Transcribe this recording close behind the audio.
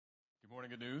Morning,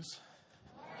 good news.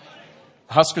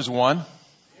 Huskers won.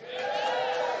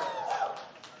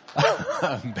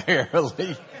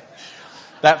 Barely.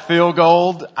 That field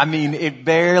goal, it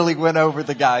barely went over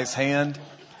the guy's hand.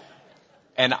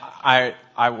 And I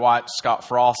watched Scott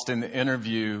Frost in the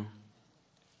interview.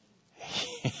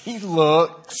 He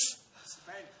looks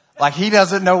like he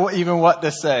doesn't know even what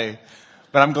to say.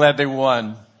 But I'm glad they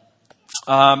won.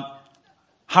 How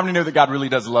many know that God really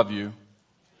does love you?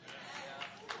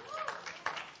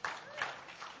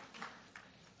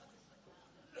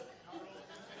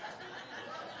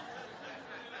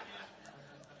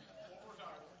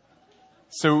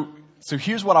 So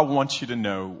here's what I want you to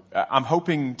know. I'm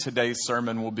hoping today's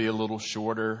sermon will be a little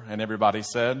shorter, and everybody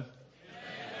said?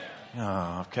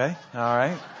 Oh, okay. All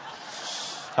right.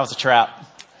 That was a trap.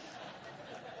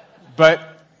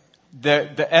 But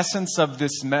the essence of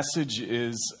this message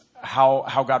is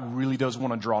how God really does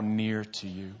want to draw near to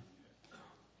you.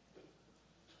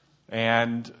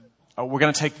 And we're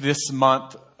going to take this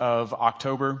month of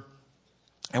October,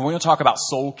 and we're going to talk about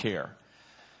soul care.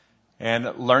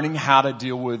 And learning how to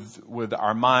deal with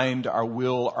our mind, our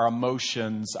will, our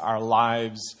emotions, our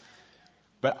lives.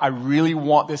 But I really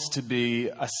want this to be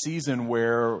a season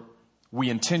where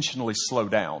we intentionally slow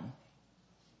down.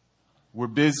 We're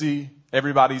busy.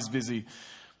 Everybody's busy.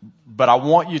 But I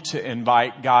want you to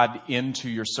invite God into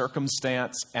your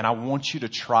circumstance. And I want you to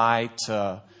try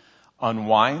to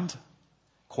unwind,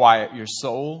 quiet your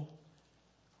soul,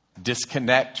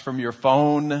 disconnect from your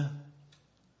phone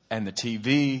and the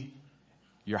TV,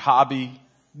 your hobby,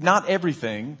 not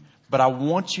everything, but I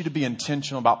want you to be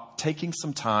intentional about taking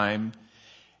some time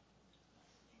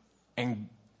and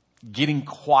getting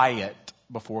quiet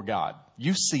before God.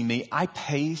 You see me, I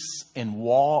pace and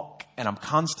walk and I'm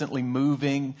constantly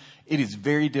moving. It is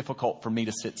very difficult for me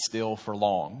to sit still for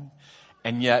long.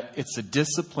 And yet it's a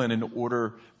discipline in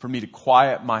order for me to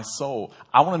quiet my soul.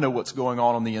 I want to know what's going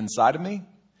on the inside of me,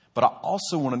 but I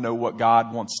also want to know what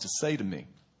God wants to say to me.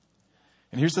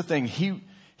 And here's the thing,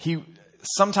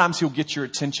 sometimes he'll get your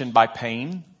attention by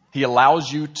pain. He allows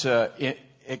you to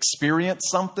experience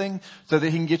something so that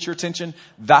he can get your attention.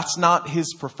 That's not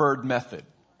his preferred method.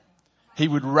 He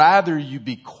would rather you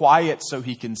be quiet so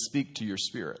he can speak to your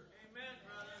spirit.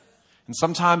 And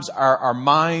sometimes our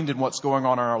mind and what's going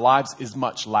on in our lives is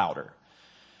much louder.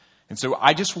 And so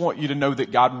I just want you to know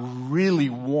that God really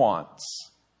wants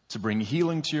to bring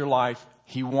healing to your life.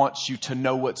 He wants you to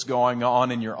know what's going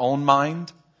on in your own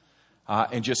mind.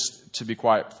 And just to be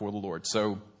quiet before the Lord.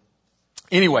 So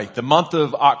anyway, the month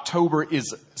of October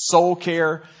is soul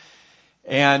care.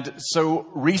 And so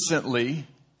recently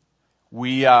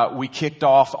we kicked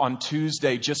off on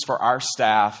Tuesday just for our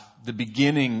staff, the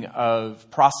beginning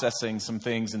of processing some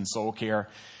things in soul care.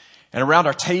 And around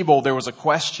our table, there was a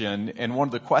question. And one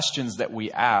of the questions that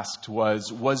we asked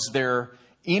was there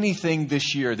anything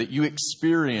this year that you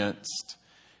experienced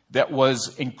that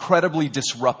was incredibly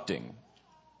disrupting?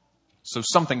 So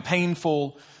something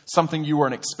painful, something you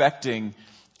weren't expecting,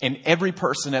 and every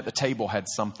person at the table had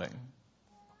something.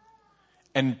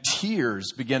 And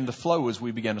tears began to flow as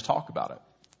we began to talk about it.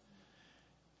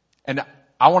 And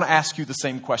I want to ask you the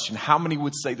same question. How many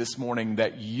would say this morning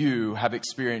that you have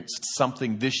experienced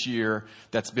something this year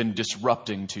that's been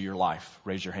disrupting to your life?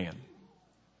 Raise your hand.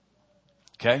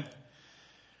 Okay?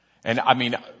 And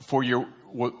for your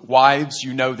wives,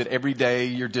 you know that every day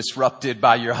you're disrupted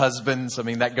by your husbands.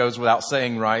 That goes without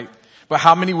saying, right? But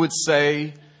how many would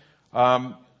say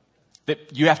that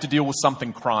you have to deal with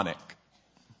something chronic?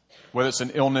 Whether it's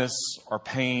an illness or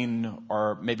pain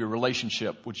or maybe a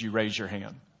relationship, would you raise your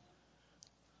hand?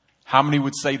 How many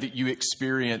would say that you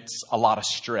experience a lot of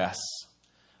stress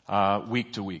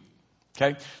week to week?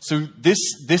 Okay? So this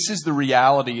is the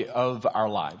reality of our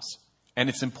lives. And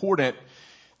it's important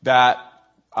that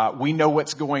we know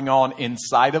what's going on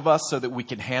inside of us so that we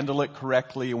can handle it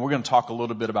correctly. And we're going to talk a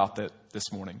little bit about that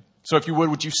this morning. So if you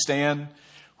would you stand?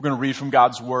 We're going to read from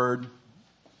God's Word.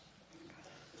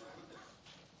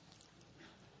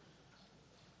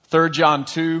 3 John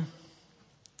 2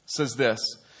 says this,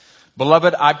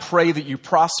 "Beloved, I pray that you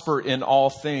prosper in all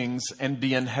things and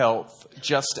be in health,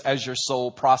 just as your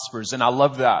soul prospers." And I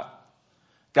love that.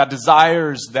 God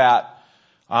desires that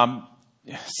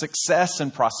success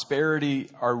and prosperity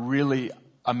are really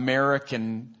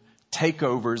American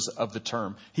takeovers of the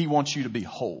term. He wants you to be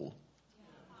whole.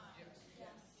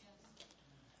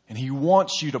 And he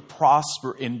wants you to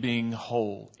prosper in being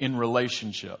whole, in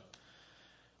relationship.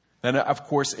 And of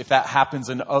course, if that happens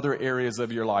in other areas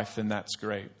of your life, then that's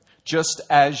great. Just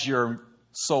as your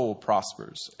soul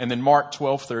prospers. And then Mark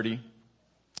 12:30,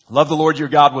 "Love the Lord your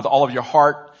God with all of your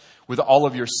heart, with all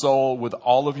of your soul, with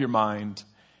all of your mind,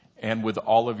 and with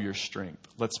all of your strength.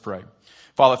 Let's pray.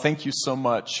 Father, thank you so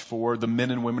much for the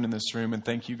men and women in this room, and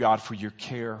thank you, God, for your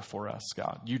care for us,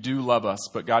 God. You do love us,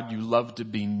 but God, you love to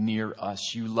be near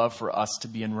us. You love for us to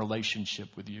be in relationship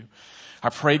with you. I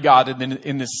pray, God,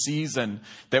 in this season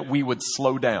that we would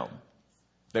slow down,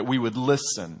 that we would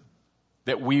listen,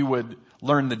 that we would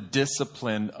learn the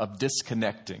discipline of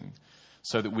disconnecting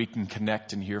so that we can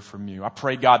connect and hear from you. I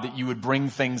pray, God, that you would bring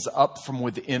things up from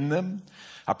within them.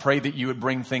 I pray that you would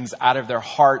bring things out of their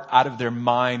heart, out of their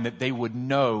mind, that they would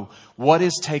know what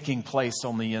is taking place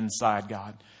on the inside,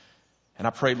 God. And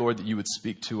I pray, Lord, that you would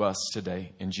speak to us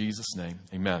today. In Jesus' name,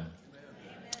 amen.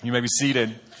 You may be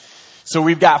seated. So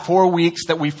we've got 4 weeks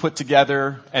that we've put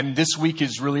together, and this week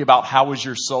is really about how is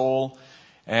your soul?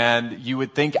 And you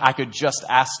would think I could just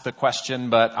ask the question,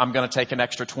 but I'm going to take an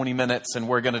extra 20 minutes and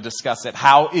we're going to discuss it.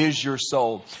 How is your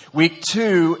soul? Week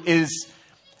 2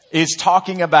 is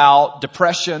talking about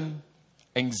depression,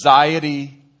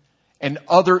 anxiety, and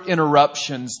other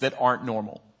interruptions that aren't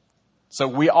normal. So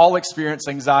we all experience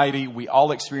anxiety. We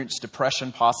all experience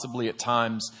depression possibly at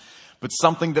times, but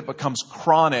something that becomes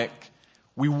chronic.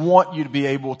 We want you to be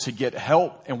able to get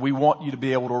help, and we want you to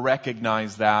be able to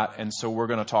recognize that. And so we're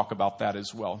going to talk about that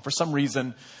as well. For some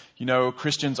reason,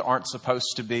 Christians aren't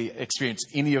supposed to experience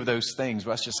any of those things.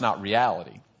 But that's just not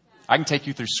reality. I can take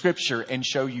you through Scripture and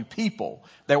show you people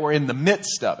that were in the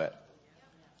midst of it.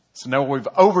 So no, we've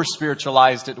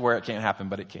over-spiritualized it to where it can't happen,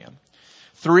 but it can.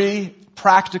 3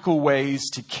 practical ways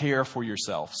to care for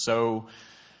yourself. So,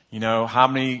 how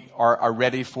many are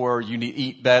ready for you need to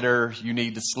eat better, you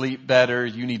need to sleep better,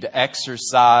 you need to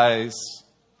exercise?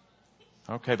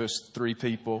 Okay, those 3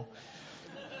 people.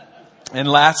 And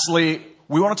lastly,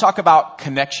 we want to talk about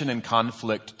connection and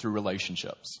conflict through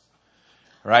relationships.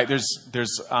 Right?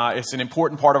 It's an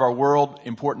important part of our world,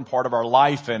 important part of our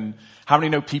life. And how many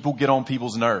know people get on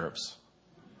people's nerves?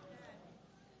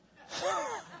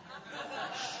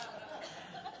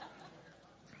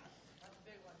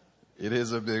 It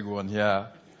is a big one, yeah.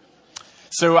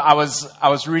 So I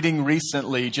was reading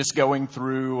recently, just going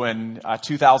through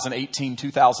 2018,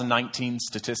 2019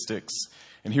 statistics,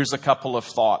 and here's a couple of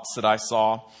thoughts that I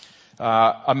saw.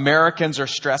 Americans are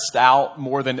stressed out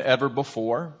more than ever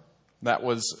before. That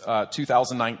was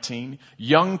 2019.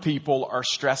 Young people are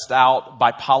stressed out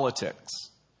by politics.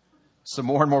 So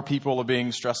more and more people are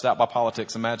being stressed out by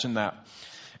politics. Imagine that.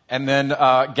 And then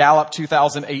Gallup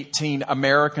 2018,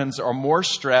 Americans are more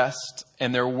stressed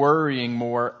and they're worrying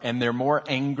more and they're more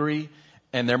angry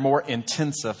and they're more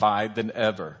intensified than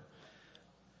ever.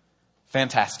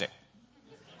 Fantastic.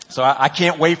 So I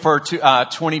can't wait for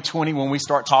 2020 when we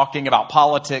start talking about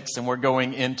politics and we're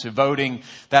going into voting.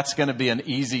 That's going to be an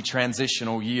easy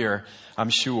transitional year, I'm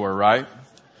sure, right?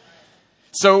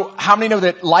 So how many know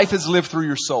that life is lived through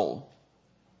your soul?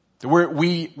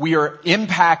 We are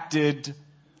impacted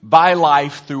by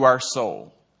life through our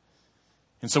soul.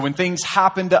 And so when things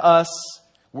happen to us,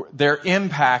 they're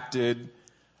impacted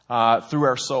through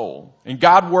our soul. And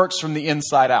God works from the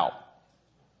inside out.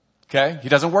 Okay? He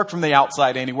doesn't work from the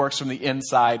outside in. He works from the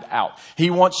inside out. He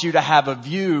wants you to have a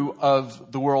view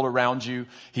of the world around you.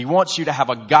 He wants you to have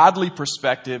a godly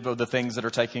perspective of the things that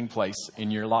are taking place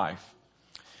in your life.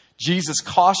 Jesus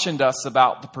cautioned us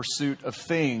about the pursuit of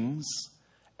things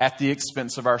at the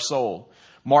expense of our soul.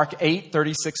 Mark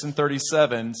 8:36 and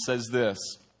 37 says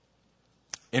this.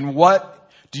 "In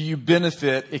what do you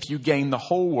benefit if you gain the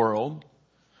whole world,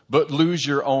 but lose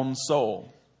your own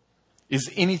soul? Is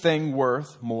anything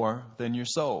worth more than your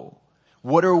soul?"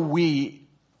 What are we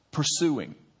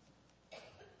pursuing?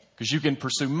 Because you can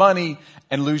pursue money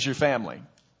and lose your family.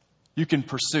 You can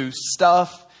pursue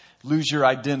stuff, lose your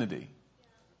identity.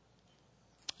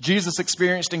 Jesus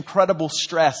experienced incredible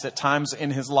stress at times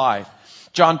in his life.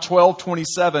 John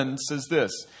 12:27 says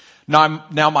this.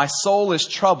 Now my soul is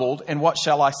troubled, and what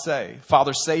shall I say?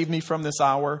 Father, save me from this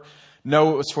hour.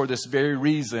 No, it was for this very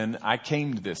reason I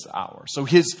came to this hour. So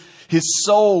his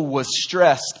soul was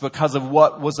stressed because of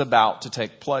what was about to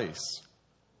take place.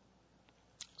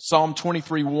 Psalm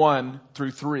 23:1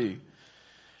 through 3.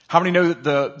 How many know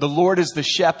that the Lord is the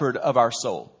shepherd of our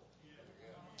soul?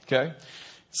 Okay.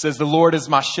 It says, the Lord is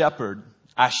my shepherd.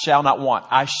 I shall not want.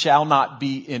 I shall not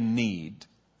be in need.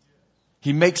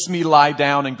 He makes me lie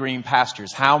down in green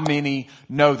pastures. How many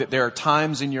know that there are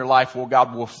times in your life where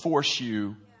God will force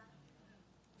you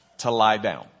to lie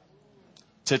down,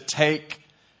 to take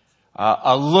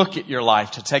a look at your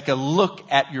life, to take a look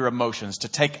at your emotions, to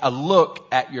take a look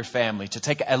at your family, to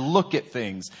take a look at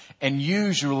things. And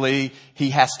usually he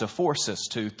has to force us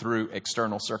to through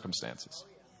external circumstances.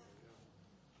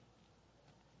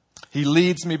 He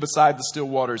leads me beside the still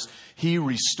waters. He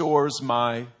restores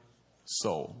my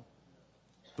soul.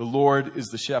 The Lord is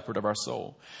the shepherd of our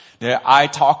soul. Now, I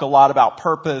talk a lot about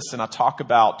purpose and I talk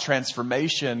about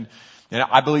transformation. And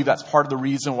I believe that's part of the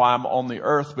reason why I'm on the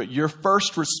earth. But your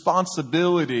first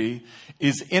responsibility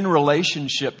is in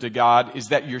relationship to God is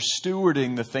that you're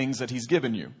stewarding the things that He's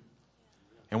given you.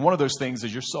 And one of those things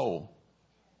is your soul,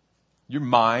 your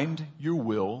mind, your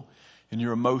will, and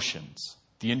your emotions,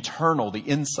 the internal, the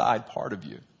inside part of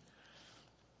you.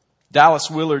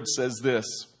 Dallas Willard says this: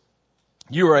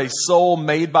 you are a soul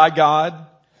made by God,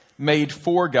 made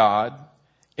for God,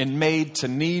 and made to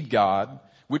need God,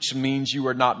 which means you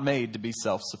are not made to be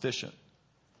self-sufficient.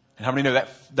 And how many know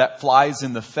that flies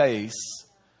in the face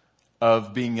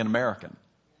of being an American?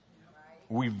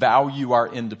 We value our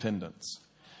independence.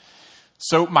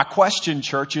 So my question,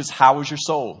 church, is how is your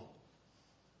soul?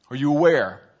 Are you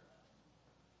aware?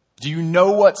 Do you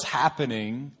know what's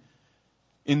happening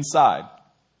inside?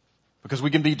 Because we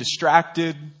can be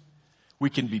distracted. We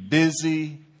can be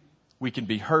busy. We can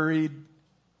be hurried.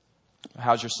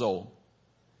 How's your soul?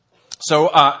 So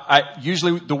I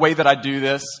usually the way that I do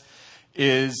this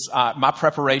is my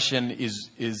preparation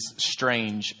is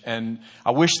strange. And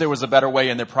I wish there was a better way,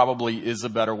 and there probably is a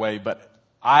better way. But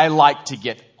I like to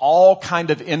get all kind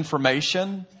of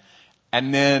information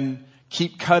and then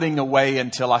keep cutting away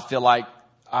until I feel like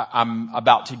I'm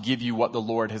about to give you what the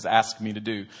Lord has asked me to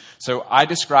do. So I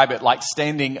describe it like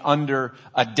standing under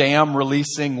a dam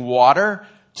releasing water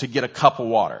to get a cup of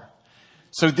water.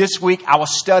 So this week I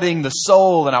was studying the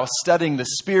soul and I was studying the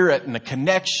spirit and the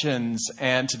connections.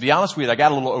 And to be honest with you, I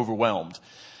got a little overwhelmed.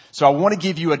 So I want to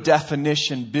give you a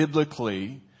definition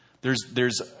biblically.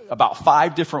 There's about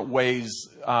 5 different ways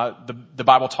the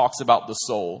Bible talks about the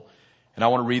soul. And I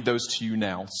want to read those to you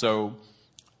now. So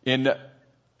in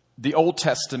the Old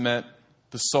Testament,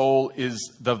 the soul is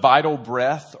the vital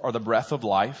breath or the breath of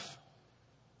life.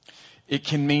 It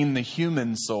can mean the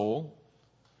human soul.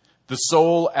 The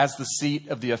soul as the seat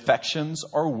of the affections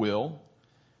or will.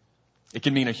 It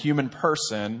can mean a human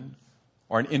person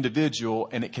or an individual,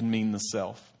 and it can mean the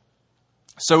self.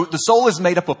 So the soul is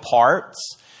made up of parts.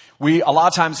 We a lot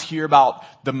of times hear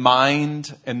about the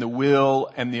mind and the will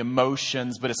and the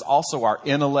emotions, but it's also our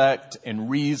intellect and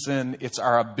reason. It's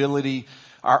our ability,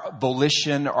 our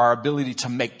volition, our ability to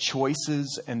make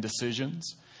choices and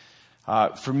decisions.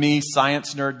 For me,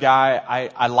 science nerd guy,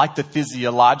 I like the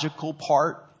physiological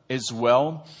part as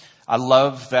well. I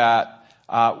love that.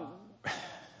 All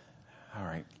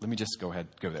right, let me just go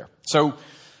there. So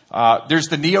there's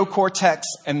the neocortex,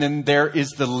 and then there is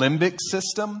the limbic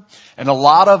system. And a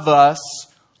lot of us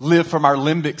live from our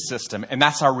limbic system, and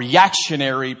that's our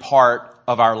reactionary part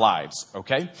of our lives,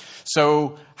 okay?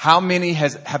 So how many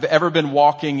have ever been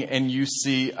walking and you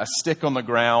see a stick on the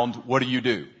ground? What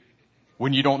do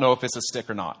when you don't know if it's a stick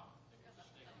or not?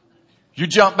 You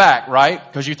jump back, right?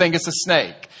 Because you think it's a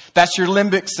snake. That's your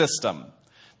limbic system.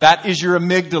 That is your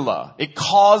amygdala. It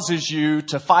causes you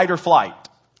to fight or flight,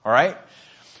 all right?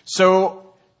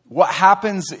 So what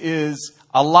happens is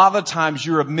a lot of times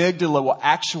your amygdala will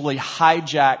actually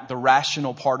hijack the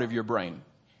rational part of your brain.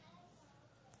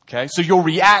 Okay, so you'll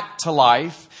react to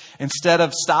life instead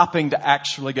of stopping to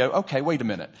actually go, okay, wait a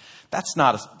minute. That's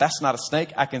not a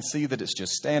snake. I can see that it's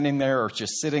just standing there or it's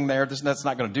just sitting there. That's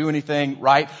not going to do anything,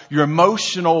 right? Your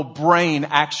emotional brain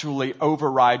actually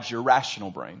overrides your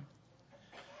rational brain.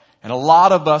 And a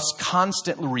lot of us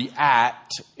constantly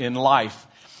react in life.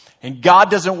 And God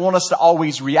doesn't want us to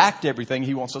always react to everything.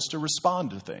 He wants us to respond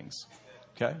to things.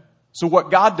 Okay? So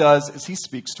what God does is He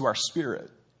speaks to our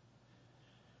spirit.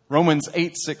 Romans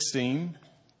 8:16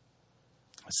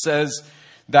 says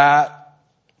that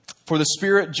for the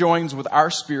Spirit joins with our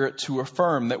spirit to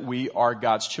affirm that we are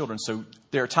God's children. So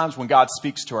there are times when God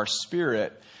speaks to our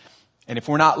spirit, and if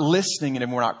we're not listening and if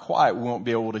we're not quiet, we won't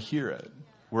be able to hear it.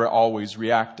 We're always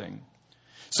reacting.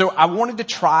 So I wanted to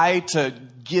try to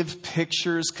give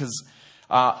pictures because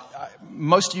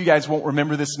most of you guys won't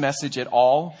remember this message at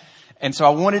all. And so I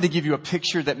wanted to give you a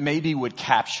picture that maybe would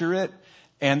capture it.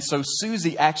 And so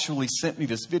Susie actually sent me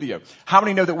this video. How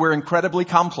many know that we're incredibly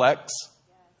complex?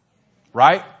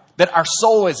 Right? That our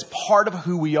soul is part of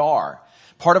who we are.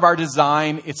 Part of our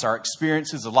design. It's our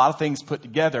experiences. A lot of things put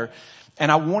together.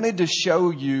 And I wanted to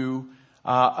show you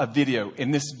a video.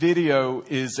 And this video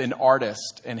is an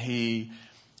artist. And he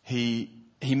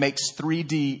makes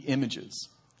 3D images.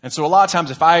 And so a lot of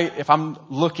times if I'm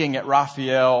looking at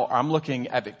Raphael or I'm looking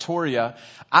at Victoria,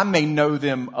 I may know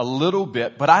them a little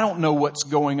bit, but I don't know what's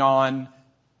going on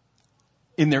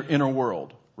in their inner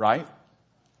world, right?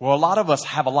 Well, a lot of us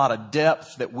have a lot of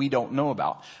depth that we don't know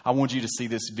about. I want you to see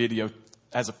this video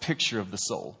as a picture of the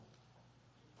soul.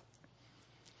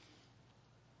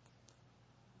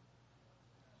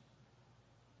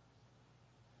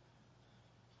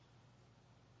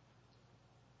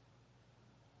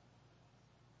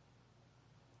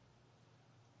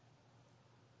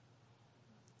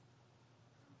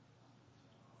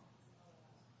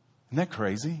 Isn't that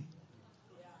crazy?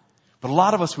 But a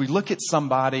lot of us, we look at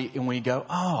somebody and we go,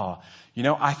 oh,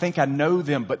 I think I know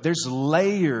them, but there's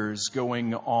layers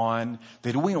going on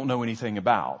that we don't know anything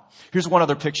about. Here's one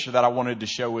other picture that I wanted to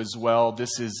show as well.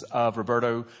 This is of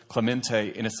Roberto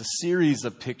Clemente, and it's a series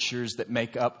of pictures that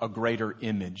make up a greater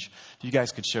image. If you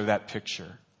guys could show that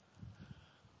picture.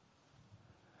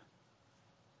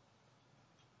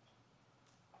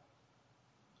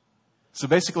 So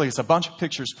basically, it's a bunch of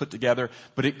pictures put together,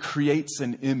 but it creates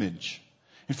an image.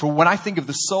 And for when I think of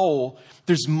the soul,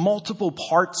 there's multiple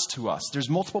parts to us. There's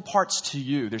multiple parts to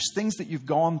you. There's things that you've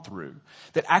gone through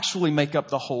that actually make up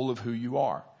the whole of who you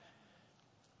are.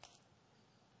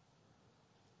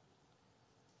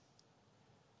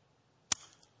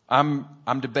 I'm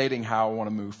debating how I want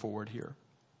to move forward here.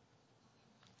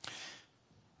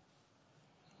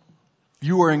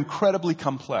 You are incredibly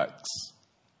complex.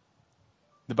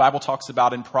 The Bible talks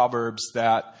about in Proverbs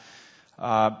that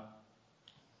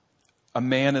a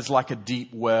man is like a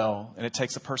deep well, and it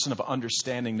takes a person of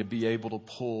understanding to be able to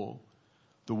pull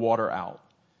the water out.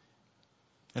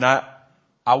 And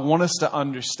I want us to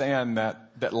understand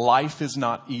that life is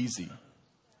not easy.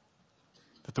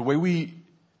 That the way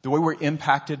we're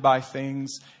impacted by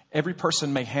things, every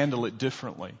person may handle it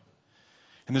differently.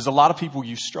 And there's a lot of people,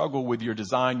 you struggle with your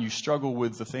design, you struggle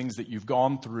with the things that you've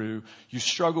gone through, you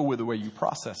struggle with the way you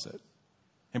process it.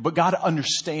 But God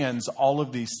understands all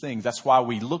of these things. That's why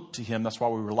we look to Him. That's why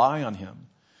we rely on Him.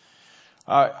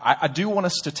 I do want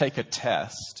us to take a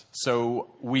test.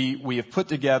 So we have put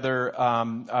together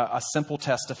a simple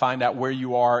test to find out where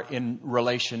you are in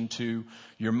relation to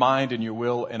your mind and your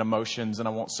will and emotions. And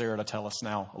I want Sarah to tell us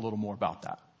now a little more about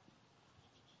that.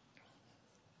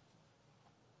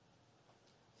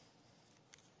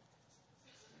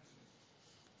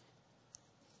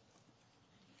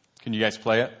 Can you guys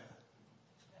play it?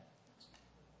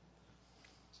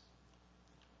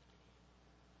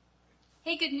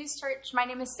 Hey, Good News Church. My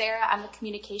name is Sarah. I'm the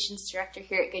communications director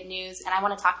here at Good News, and I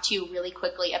want to talk to you really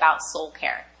quickly about soul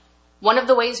care. One of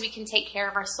the ways we can take care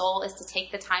of our soul is to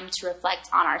take the time to reflect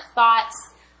on our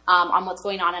thoughts, on what's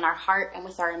going on in our heart and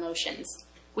with our emotions.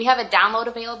 We have a download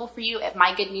available for you at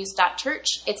mygoodnews.church.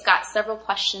 It's got several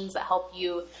questions that help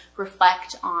you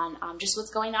reflect on just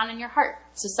what's going on in your heart.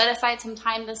 So set aside some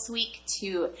time this week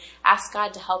to ask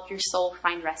God to help your soul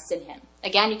find rest in Him.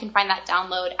 Again, you can find that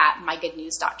download at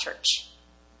mygoodnews.church.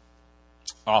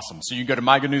 Awesome. So you can go to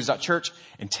mygoodnews.church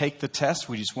and take the test.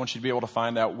 We just want you to be able to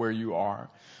find out where you are.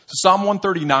 So Psalm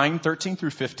 139, 13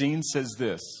 through 15 says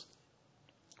this: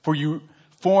 For you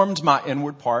formed my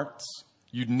inward parts.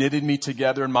 You knitted me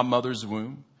together in my mother's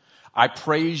womb. I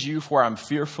praise you, for I'm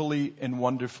fearfully and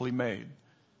wonderfully made.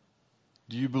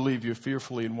 Do you believe you're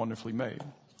fearfully and wonderfully made?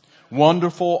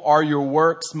 Wonderful are your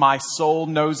works. My soul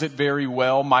knows it very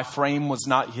well. My frame was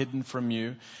not hidden from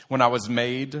you when I was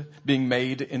being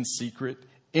made in secret,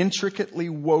 intricately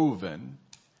woven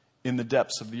in the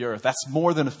depths of the earth. That's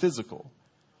more than a physical.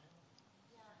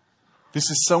 This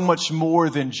is so much more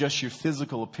than just your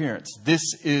physical appearance. This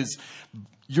is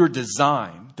your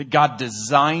design, that God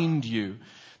designed you.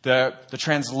 The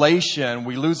translation,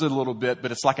 we lose it a little bit,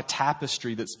 but it's like a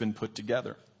tapestry that's been put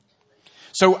together.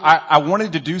 So I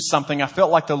wanted to do something. I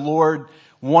felt like the Lord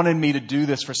wanted me to do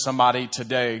this for somebody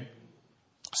today.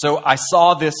 So I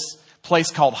saw this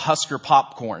place called Husker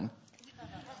Popcorn.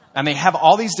 And they have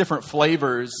all these different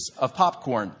flavors of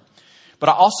popcorn. But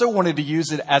I also wanted to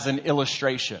use it as an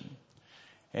illustration.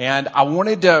 And I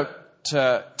wanted to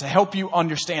help you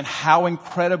understand how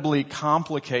incredibly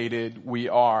complicated we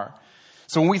are.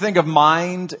 So when we think of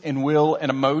mind and will and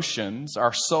emotions,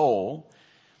 our soul,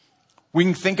 we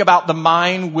can think about the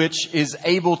mind, which is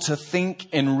able to think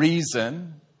and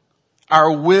reason.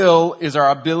 Our will is our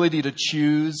ability to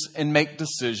choose and make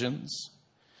decisions.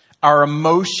 Our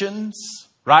emotions,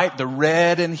 right? The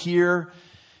red in here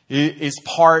is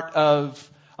part of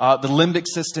the limbic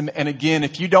system. And again,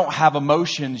 if you don't have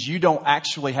emotions, you don't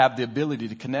actually have the ability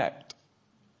to connect.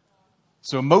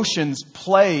 So emotions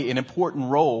play an important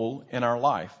role in our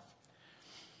life.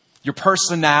 Your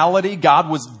personality,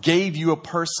 God gave you a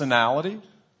personality.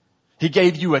 He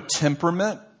gave you a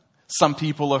temperament. Some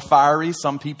people are fiery.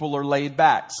 Some people are laid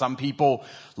back. Some people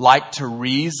like to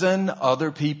reason.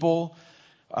 Other people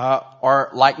are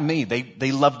like me.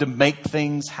 They love to make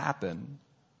things happen.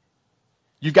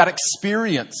 You've got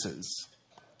experiences.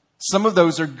 Some of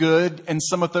those are good and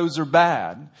some of those are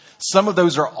bad. Some of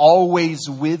those are always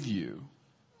with you.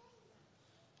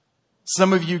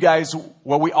 Some of you guys,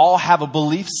 well, we all have a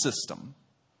belief system.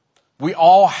 We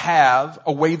all have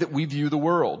a way that we view the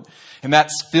world. And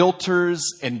that's filters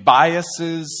and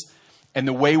biases and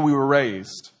the way we were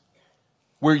raised.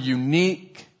 We're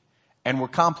unique and we're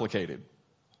complicated.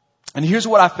 And here's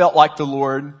what I felt like the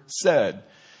Lord said.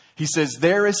 He says,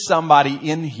 there is somebody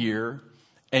in here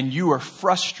and you are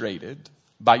frustrated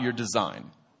by your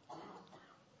design.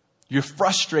 You're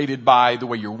frustrated by the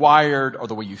way you're wired or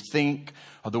the way you think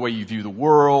or the way you view the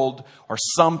world or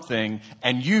something.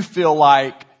 And you feel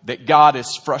like that God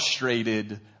is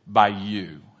frustrated by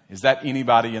you. Is that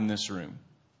anybody in this room?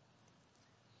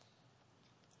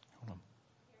 Hold on.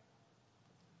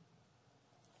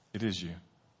 It is you.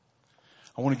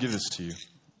 I want to give this to you.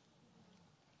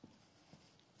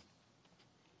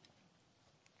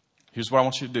 Here's what I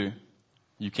want you to do.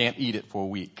 You can't eat it for a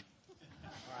week.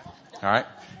 All right?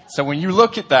 So when you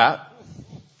look at that,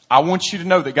 I want you to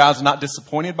know that God's not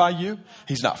disappointed by you.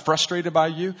 He's not frustrated by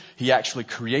you. He actually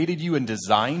created you and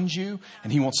designed you,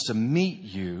 and He wants to meet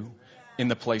you in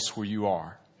the place where you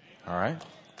are. All right?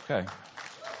 Okay.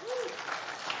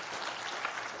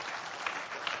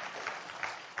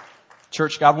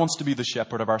 Church, God wants to be the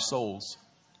shepherd of our souls.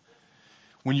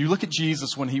 When you look at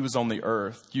Jesus when He was on the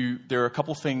earth, there are a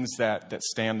couple things that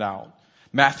stand out.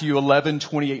 Matthew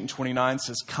 11:28 and 29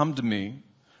 says, come to me,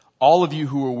 all of you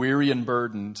who are weary and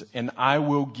burdened, and I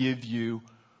will give you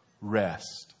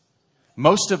rest.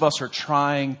 Most of us are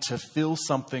trying to feel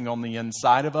something on the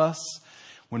inside of us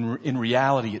when in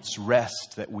reality it's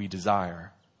rest that we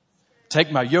desire.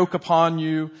 Take my yoke upon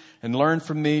you and learn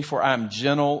from me, for I am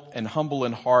gentle and humble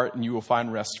in heart, and you will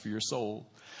find rest for your soul.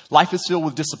 Life is filled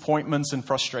with disappointments and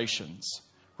frustrations,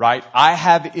 right? I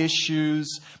have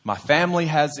issues. My family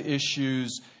has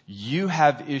issues. You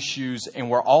have issues, and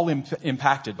we're all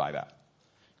impacted by that.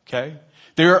 Okay?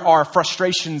 There are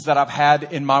frustrations that I've had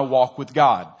in my walk with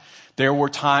God. There were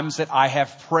times that I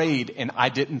have prayed and I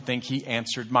didn't think He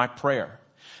answered my prayer.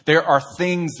 There are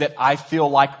things that I feel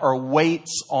like are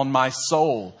weights on my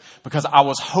soul because I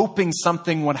was hoping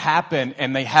something would happen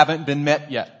and they haven't been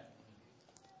met yet.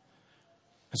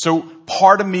 So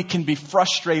part of me can be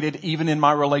frustrated even in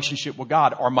my relationship with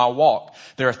God or my walk.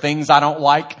 There are things I don't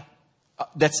like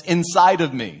that's inside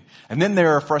of me. And then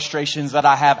there are frustrations that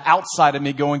I have outside of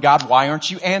me going, God, why aren't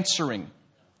you answering?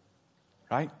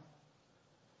 Right?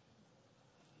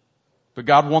 But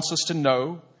God wants us to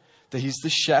know that He's the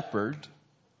shepherd,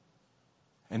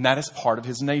 and that is part of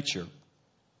His nature.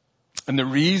 And the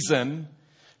reason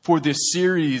for this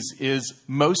series is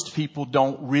most people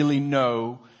don't really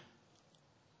know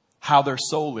how their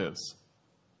soul is.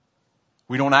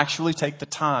 We don't actually take the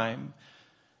time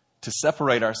to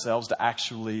separate ourselves to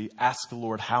actually ask the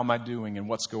Lord, how am I doing and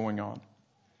what's going on?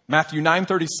 Matthew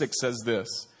 9:36 says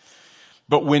this,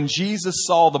 but when Jesus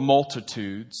saw the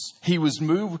multitudes, He was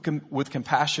moved with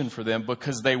compassion for them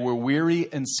because they were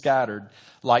weary and scattered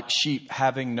like sheep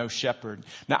having no shepherd.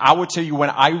 Now, I would tell you, when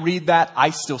I read that,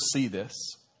 I still see this.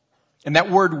 And that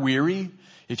word weary,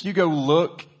 if you go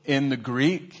look in the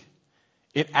Greek,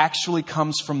 it actually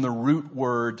comes from the root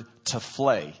word to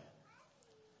flay.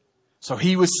 So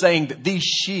He was saying that these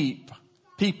sheep,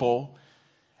 people,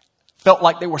 felt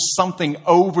like there was something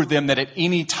over them that at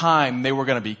any time they were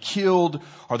going to be killed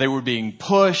or they were being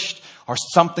pushed or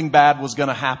something bad was going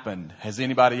to happen. Has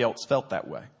anybody else felt that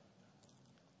way?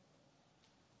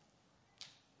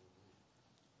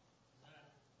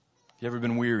 You ever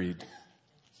been wearied?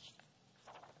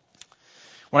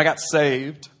 When I got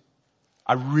saved,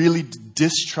 I really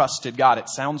distrusted God. It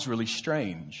sounds really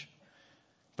strange,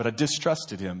 but I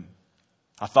distrusted Him.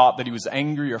 I thought that He was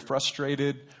angry or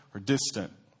frustrated or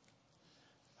distant.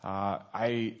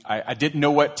 I didn't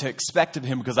know what to expect of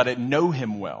Him because I didn't know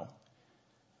Him well.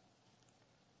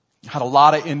 I had a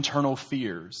lot of internal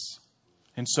fears.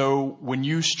 And so when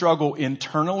you struggle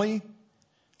internally,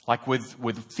 like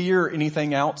with fear or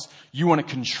anything else, you want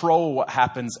to control what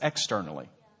happens externally.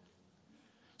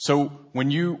 So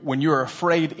when you're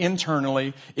afraid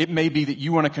internally, it may be that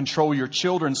you want to control your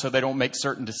children so they don't make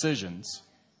certain decisions.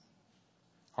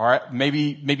 All right,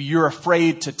 maybe you're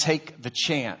afraid to take the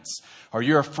chance, or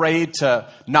you're afraid to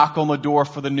knock on the door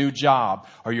for the new job,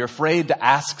 or you're afraid to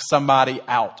ask somebody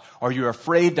out, or you're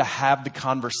afraid to have the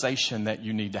conversation that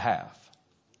you need to have.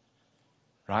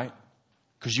 Right?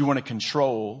 Because you want to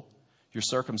control your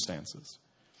circumstances.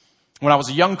 When I was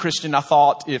a young Christian, I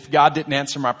thought if God didn't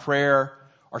answer my prayer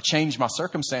or change my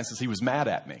circumstances, He was mad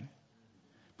at me.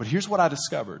 But here's what I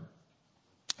discovered.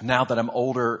 Now that I'm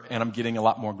older and I'm getting a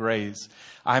lot more grace,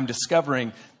 I'm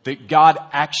discovering that God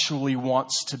actually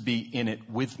wants to be in it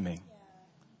with me.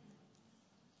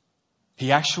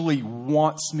 He actually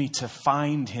wants me to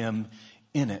find Him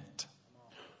in it.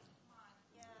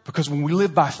 Because when we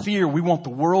live by fear, we want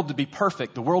the world to be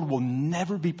perfect. The world will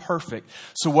never be perfect.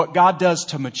 So what God does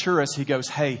to mature us, He goes,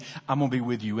 hey, I'm going to be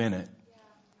with you in it.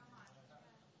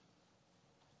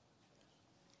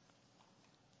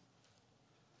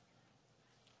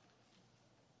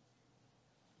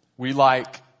 We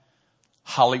like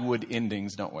Hollywood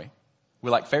endings, don't we?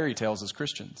 We like fairy tales as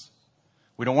Christians.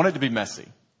 We don't want it to be messy.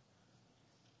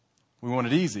 We want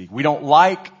it easy. We don't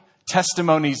like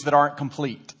testimonies that aren't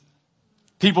complete.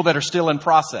 People that are still in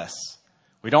process.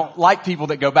 We don't like people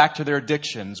that go back to their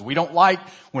addictions. We don't like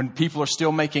when people are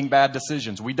still making bad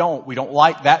decisions. We don't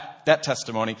like that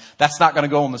testimony. That's not going to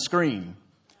go on the screen.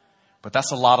 But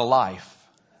that's a lot of life.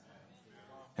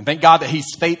 And thank God that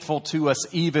He's faithful to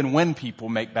us even when people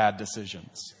make bad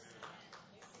decisions.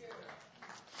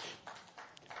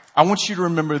 I want you to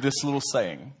remember this little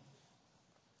saying.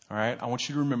 All right? I want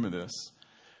you to remember this.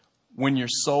 When your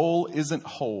soul isn't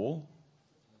whole,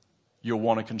 you'll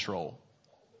want to control.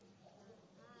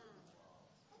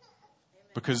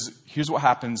 Because here's what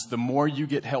happens. The more you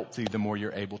get healthy, the more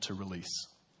you're able to release.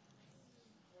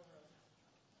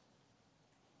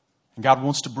 And God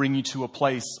wants to bring you to a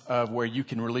place of where you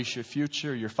can release your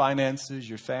future, your finances,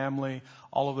 your family,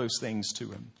 all of those things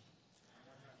to Him.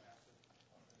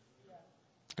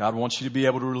 God wants you to be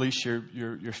able to release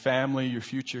your family, your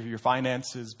future, your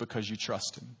finances because you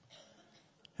trust Him.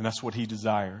 And that's what He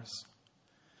desires.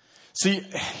 See,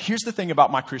 here's the thing about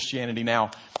my Christianity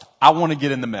now. I want to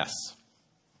get in the mess.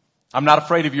 I'm not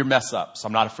afraid of your mess ups.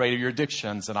 I'm not afraid of your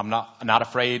addictions. And I'm not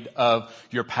afraid of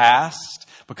your past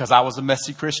because I was a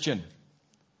messy Christian.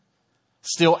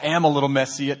 Still am a little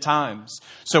messy at times.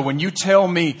 So when you tell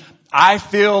me I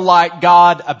feel like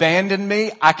God abandoned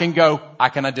me, I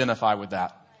can identify with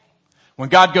that. When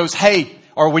God goes, hey,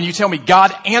 or when you tell me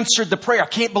God answered the prayer, I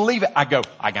can't believe it. I can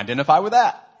identify with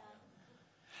that.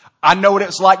 I know what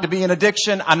it's like to be in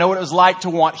addiction. I know what it was like to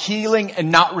want healing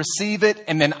and not receive it.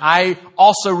 And then I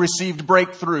also received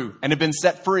breakthrough and have been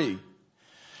set free.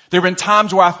 There have been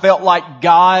times where I felt like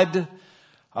God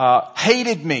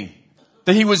hated me,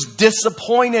 that He was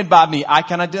disappointed by me. I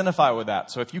can identify with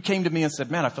that. So if you came to me and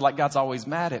said, man, I feel like God's always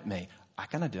mad at me, I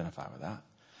can identify with that.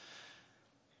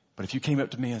 But if you came up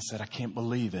to me and said, I can't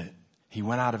believe it, He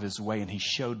went out of His way and He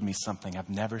showed me something I've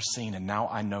never seen, and now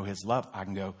I know His love, I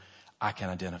can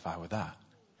identify with that.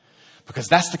 Because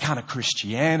that's the kind of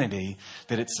Christianity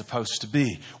that it's supposed to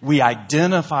be. We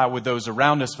identify with those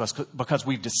around us because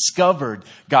we've discovered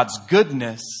God's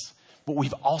goodness, but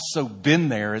we've also been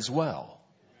there as well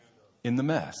in the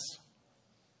mess.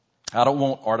 I don't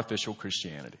want artificial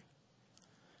Christianity.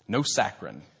 No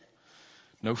saccharine.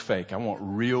 No fake. I want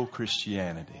real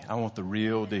Christianity. I want the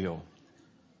real deal.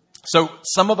 So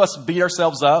some of us beat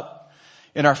ourselves up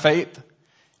in our faith,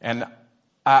 and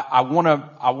I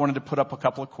wanted to put up a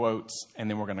couple of quotes, and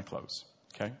then we're going to close.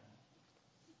 Okay?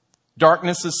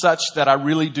 Darkness is such that I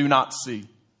really do not see.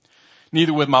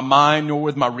 Neither with my mind nor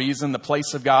with my reason. The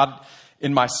place of God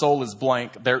in my soul is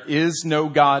blank. There is no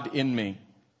God in me.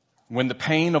 When the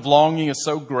pain of longing is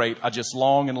so great, I just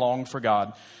long and long for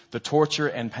God. The torture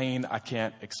and pain I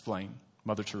can't explain.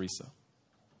 Mother Teresa.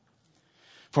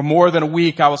 For more than a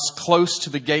week, I was close to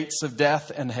the gates of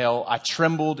death and hell. I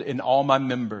trembled in all my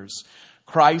members.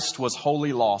 Christ was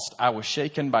wholly lost. I was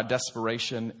shaken by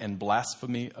desperation and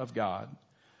blasphemy of God.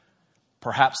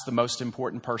 Perhaps the most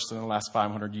important person in the last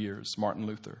 500 years, Martin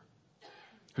Luther,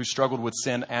 who struggled with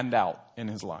sin and doubt in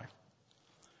his life.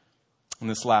 And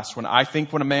this last one, I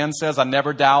think when a man says, I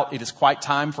never doubt, it is quite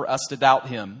time for us to doubt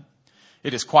him.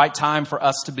 It is quite time for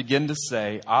us to begin to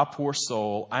say, ah, poor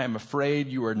soul, I am afraid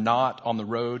you are not on the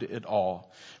road at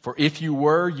all. For if you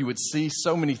were, you would see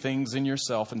so many things in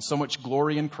yourself and so much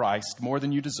glory in Christ, more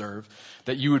than you deserve,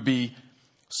 that you would be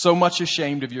so much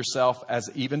ashamed of yourself as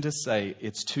even to say,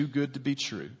 it's too good to be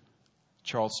true.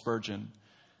 Charles Spurgeon,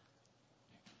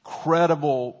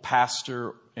 credible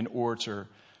pastor and orator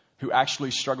who actually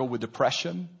struggled with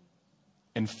depression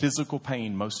and physical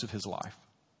pain most of his life.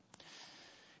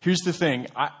 Here's the thing.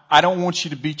 I don't want you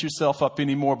to beat yourself up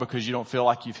anymore because you don't feel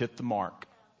like you've hit the mark.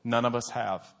 None of us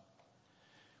have.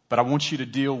 But I want you to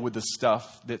deal with the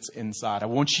stuff that's inside. I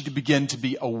want you to begin to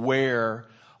be aware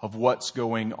of what's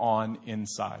going on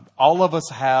inside. All of us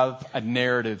have a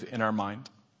narrative in our mind.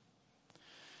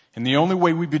 And the only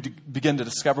way we begin to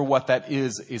discover what that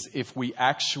is if we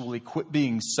actually quit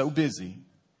being so busy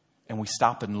and we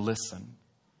stop and listen.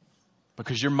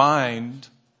 Because your mind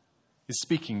is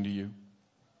speaking to you.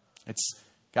 It's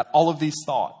got all of these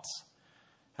thoughts.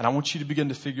 And I want you to begin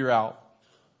to figure out,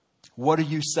 what are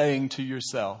you saying to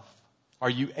yourself?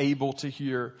 Are you able to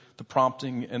hear the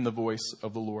prompting and the voice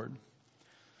of the Lord?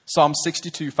 Psalm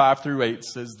 62, 5-8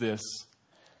 says this.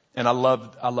 And I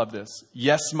love this.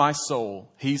 Yes, my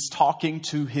soul. He's talking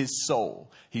to his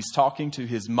soul. He's talking to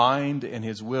his mind and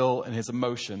his will and his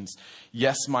emotions.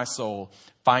 Yes, my soul.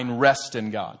 Find rest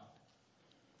in God.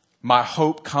 My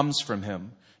hope comes from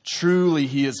him. Truly,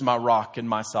 he is my rock and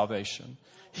my salvation.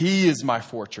 He is my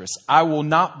fortress. I will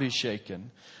not be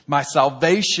shaken. My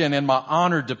salvation and my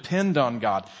honor depend on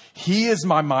God. He is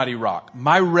my mighty rock,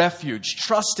 my refuge.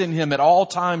 Trust in Him at all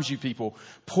times, you people.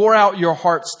 Pour out your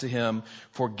hearts to Him,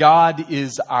 for God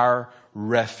is our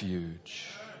refuge.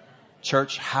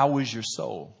 Church, how is your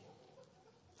soul?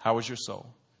 How is your soul?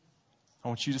 I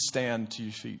want you to stand to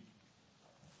your feet.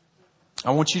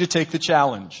 I want you to take the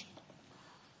challenge.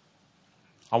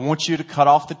 I want you to cut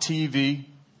off the TV.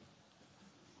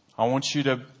 I want you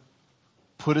to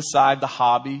put aside the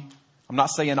hobby. I'm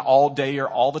not saying all day or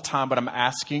all the time, but I'm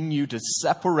asking you to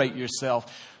separate yourself.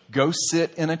 Go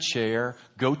sit in a chair.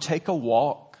 Go take a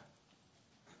walk.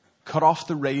 Cut off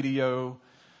the radio.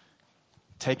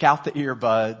 Take out the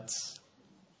earbuds.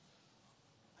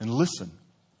 And listen.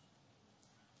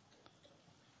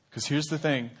 Because here's the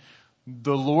thing.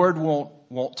 The Lord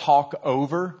won't talk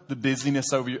over the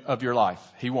busyness of your life.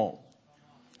 He won't.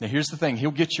 Now here's the thing.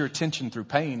 He'll get your attention through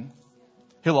pain.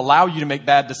 He'll allow you to make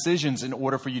bad decisions in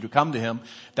order for you to come to Him.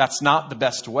 That's not the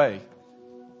best way.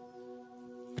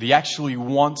 But He actually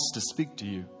wants to speak to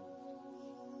you.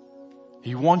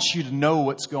 He wants you to know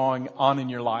what's going on in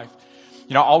your life.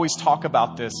 You know, I always talk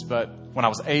about this, but when I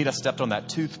was 8, I stepped on that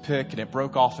toothpick and it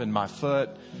broke off in my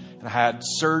foot. And I had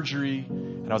surgery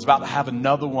and I was about to have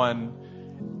another one.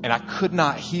 And I could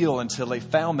not heal until they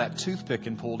found that toothpick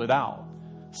and pulled it out.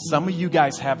 Some of you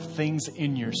guys have things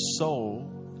in your soul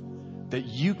that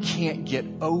you can't get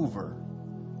over,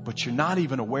 but you're not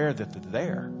even aware that they're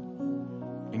there.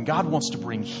 And God wants to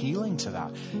bring healing to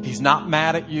that. He's not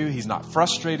mad at you. He's not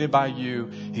frustrated by you.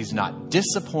 He's not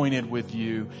disappointed with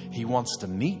you. He wants to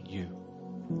meet you.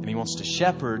 And He wants to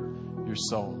shepherd your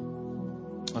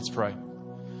soul. Let's pray.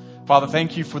 Father,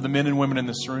 thank you for the men and women in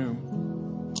this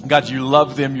room. God, you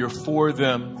love them. You're for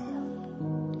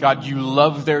them. God, you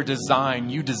love their design.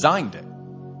 You designed it.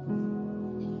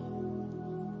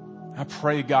 I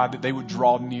pray, God, that they would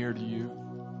draw near to you.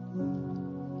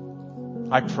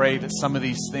 I pray that some of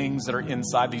these things that are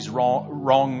inside, these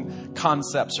wrong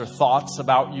concepts or thoughts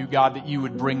about you, God, that you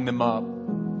would bring them up.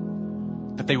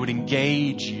 That they would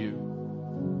engage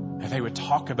you. That they would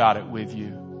talk about it with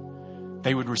you.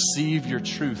 They would receive your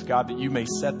truth, God, that you may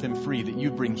set them free, that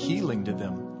you bring healing to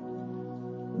them.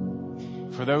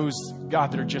 For those,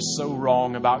 God, that are just so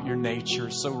wrong about your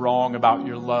nature, so wrong about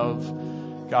your love,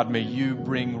 God, may you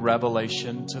bring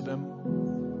revelation to them.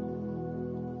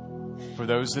 For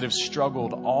those that have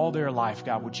struggled all their life,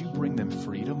 God, would you bring them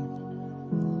freedom?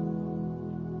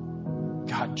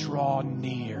 God, draw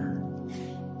near.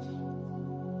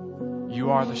 You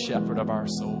are the shepherd of our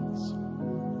souls.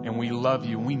 And we love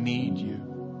you. We need you.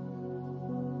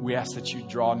 We ask that you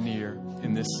draw near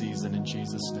in this season in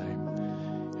Jesus' name.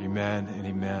 Amen and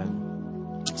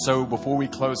amen. So before we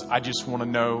close, I just want to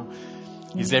know,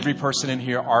 is every person in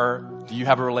here, do you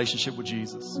have a relationship with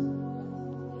Jesus?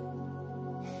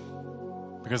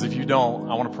 Because if you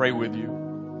don't, I want to pray with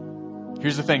you.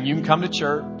 Here's the thing. You can come to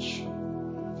church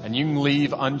and you can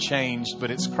leave unchanged,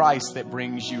 but it's Christ that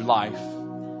brings you life.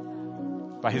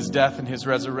 By His death and His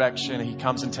resurrection, He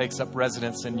comes and takes up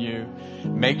residence in you.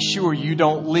 Make sure you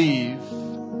don't leave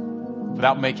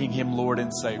without making Him Lord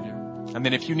and Savior. And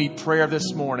then if you need prayer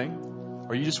this morning,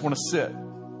 or you just want to sit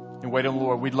and wait on the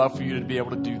Lord, we'd love for you to be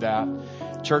able to do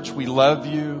that. Church, we love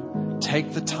you.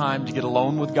 Take the time to get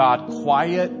alone with God.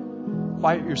 Quiet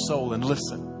your soul and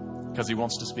listen, because He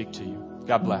wants to speak to you.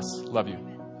 God bless. Love you.